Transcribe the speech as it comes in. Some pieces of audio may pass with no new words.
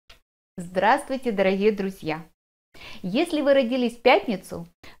Здравствуйте, дорогие друзья! Если вы родились в пятницу,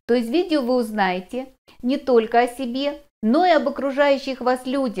 то из видео вы узнаете не только о себе, но и об окружающих вас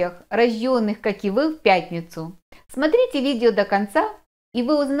людях, рожденных, как и вы, в пятницу. Смотрите видео до конца, и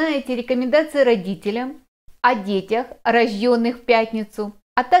вы узнаете рекомендации родителям о детях, рожденных в пятницу,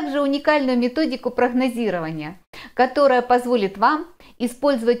 а также уникальную методику прогнозирования, которая позволит вам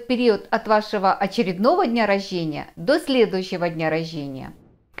использовать период от вашего очередного дня рождения до следующего дня рождения.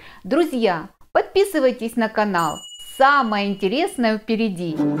 Друзья, подписывайтесь на канал, самое интересное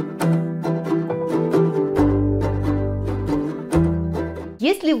впереди.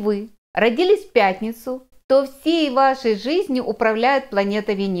 Если вы родились в пятницу, то всей вашей жизнью управляет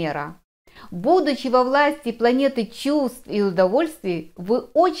планета Венера. Будучи во власти планеты чувств и удовольствий, вы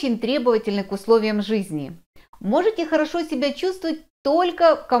очень требовательны к условиям жизни. Можете хорошо себя чувствовать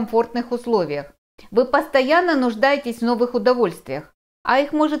только в комфортных условиях. Вы постоянно нуждаетесь в новых удовольствиях, а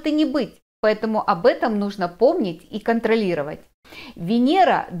их может и не быть, поэтому об этом нужно помнить и контролировать.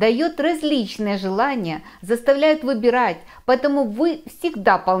 Венера дает различные желания, заставляет выбирать, поэтому вы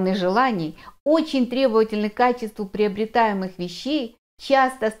всегда полны желаний, очень требовательны к качеству приобретаемых вещей,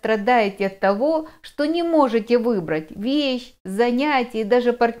 часто страдаете от того, что не можете выбрать вещь, занятие и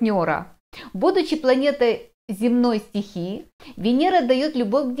даже партнера. Будучи планетой земной стихии, Венера дает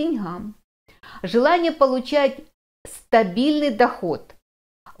любовь к деньгам, желание получать стабильный доход.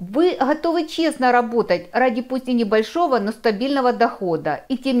 Вы готовы честно работать ради пусть и небольшого, но стабильного дохода.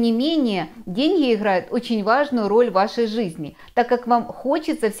 И тем не менее, деньги играют очень важную роль в вашей жизни, так как вам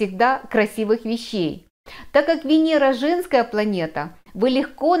хочется всегда красивых вещей. Так как Венера женская планета, вы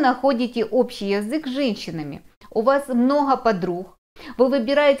легко находите общий язык с женщинами. У вас много подруг. Вы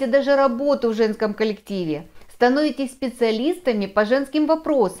выбираете даже работу в женском коллективе. Становитесь специалистами по женским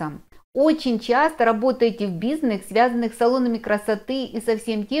вопросам. Очень часто работаете в бизнесе, связанных с салонами красоты и со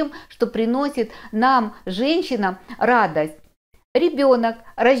всем тем, что приносит нам, женщинам, радость. Ребенок,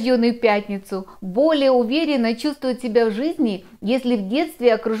 рожденный в пятницу, более уверенно чувствует себя в жизни, если в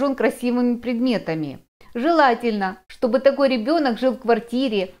детстве окружен красивыми предметами. Желательно, чтобы такой ребенок жил в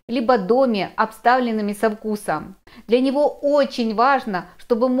квартире либо доме, обставленными со вкусом. Для него очень важно,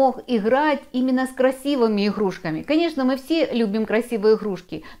 чтобы мог играть именно с красивыми игрушками. Конечно, мы все любим красивые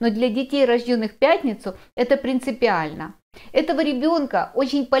игрушки, но для детей, рожденных в пятницу, это принципиально. Этого ребенка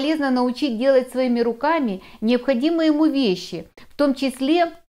очень полезно научить делать своими руками необходимые ему вещи, в том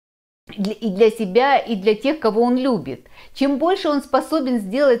числе и для себя, и для тех, кого он любит. Чем больше он способен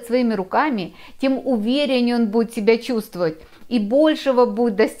сделать своими руками, тем увереннее он будет себя чувствовать и большего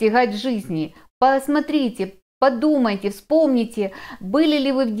будет достигать в жизни. Посмотрите, подумайте, вспомните, были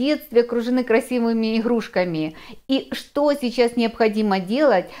ли вы в детстве окружены красивыми игрушками и что сейчас необходимо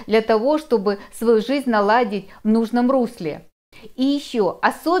делать для того, чтобы свою жизнь наладить в нужном русле. И еще,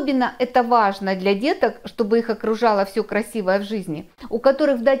 особенно это важно для деток, чтобы их окружало все красивое в жизни, у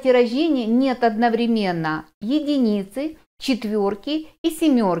которых в дате рождения нет одновременно единицы, четверки и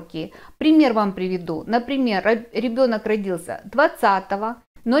семерки. Пример вам приведу. Например, ребенок родился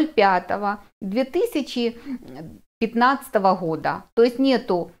 20.05.2015 года, то есть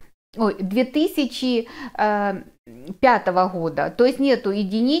нету 2005 года, то есть нету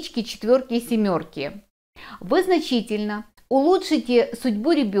единички, четверки и семерки. Вы значительно улучшите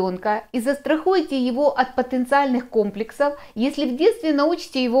судьбу ребенка и застрахуете его от потенциальных комплексов, если в детстве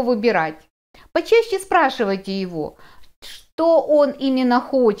научите его выбирать. Почаще спрашивайте его, что он именно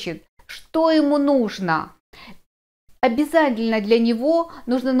хочет, что ему нужно. Обязательно для него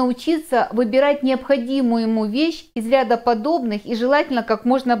нужно научиться выбирать необходимую ему вещь из ряда подобных и желательно как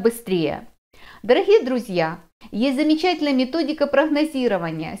можно быстрее. Дорогие друзья, есть замечательная методика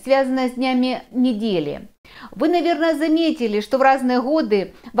прогнозирования, связанная с днями недели. Вы, наверное, заметили, что в разные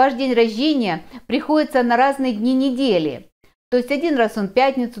годы ваш день рождения приходится на разные дни недели. То есть один раз он в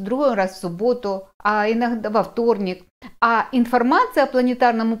пятницу, другой раз в субботу, а иногда во вторник. А информация о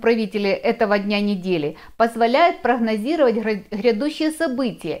планетарном управителе этого дня недели позволяет прогнозировать грядущие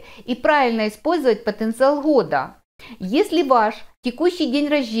события и правильно использовать потенциал года. Если ваш текущий день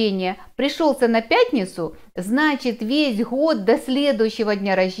рождения пришелся на пятницу, значит весь год до следующего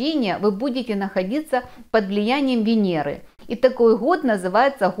дня рождения вы будете находиться под влиянием Венеры. И такой год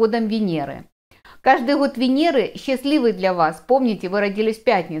называется годом Венеры. Каждый год Венеры счастливый для вас, помните, вы родились в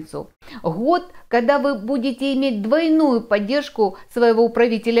пятницу. Год, когда вы будете иметь двойную поддержку своего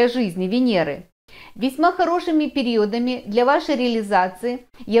управителя жизни, Венеры. Весьма хорошими периодами для вашей реализации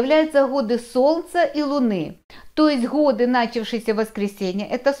являются годы Солнца и Луны, то есть годы, начавшиеся в воскресенье,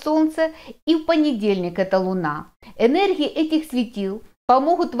 это Солнце, и в понедельник, это Луна. Энергии этих светил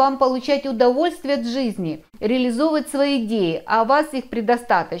помогут вам получать удовольствие от жизни, реализовывать свои идеи, а у вас их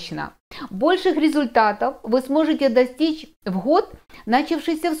предостаточно. Больших результатов вы сможете достичь в год,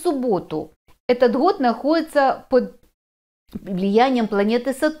 начавшийся в субботу. Этот год находится под влиянием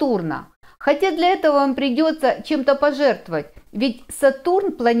планеты Сатурна. Хотя для этого вам придется чем-то пожертвовать, ведь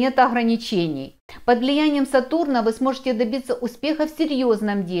Сатурн – планета ограничений. Под влиянием Сатурна вы сможете добиться успеха в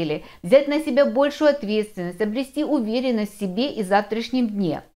серьезном деле, взять на себя большую ответственность, обрести уверенность в себе и завтрашнем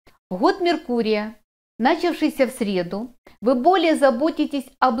дне. В год Меркурия, начавшийся в среду, вы более заботитесь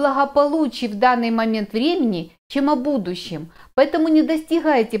о благополучии в данный момент времени, чем о будущем, поэтому не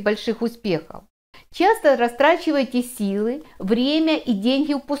достигаете больших успехов. Часто растрачиваете силы, время и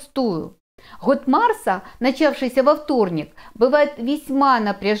деньги впустую. Год Марса, начавшийся во вторник, бывает весьма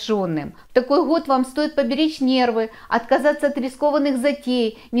напряженным. В такой год вам стоит поберечь нервы, отказаться от рискованных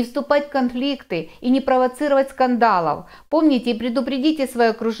затей, не вступать в конфликты и не провоцировать скандалов. Помните и предупредите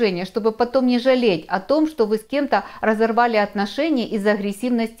свое окружение, чтобы потом не жалеть о том, что вы с кем-то разорвали отношения из-за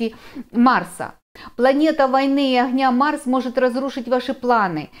агрессивности Марса. Планета войны и огня Марс может разрушить ваши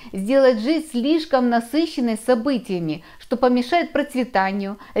планы, сделать жизнь слишком насыщенной событиями, что помешает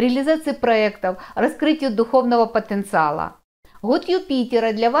процветанию, реализации проектов, раскрытию духовного потенциала. Год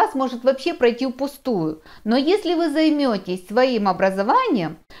Юпитера для вас может вообще пройти впустую, но если вы займетесь своим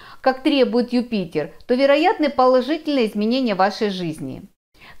образованием, как требует Юпитер, то вероятны положительные изменения в вашей жизни.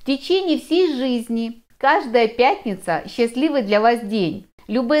 В течение всей жизни каждая пятница – счастливый для вас день.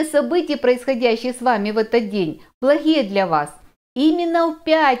 Любые события, происходящие с вами в этот день, благие для вас. Именно в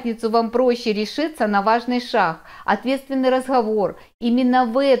пятницу вам проще решиться на важный шаг, ответственный разговор. Именно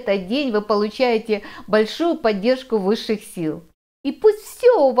в этот день вы получаете большую поддержку высших сил. И пусть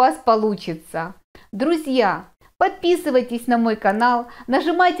все у вас получится. Друзья, подписывайтесь на мой канал,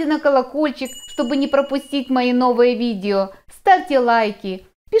 нажимайте на колокольчик, чтобы не пропустить мои новые видео, ставьте лайки.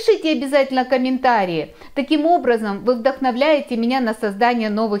 Пишите обязательно комментарии. Таким образом, вы вдохновляете меня на создание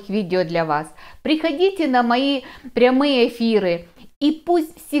новых видео для вас. Приходите на мои прямые эфиры. И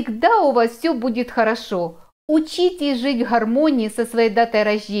пусть всегда у вас все будет хорошо. Учитесь жить в гармонии со своей датой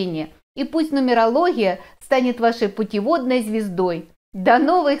рождения. И пусть нумерология станет вашей путеводной звездой. До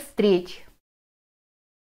новых встреч!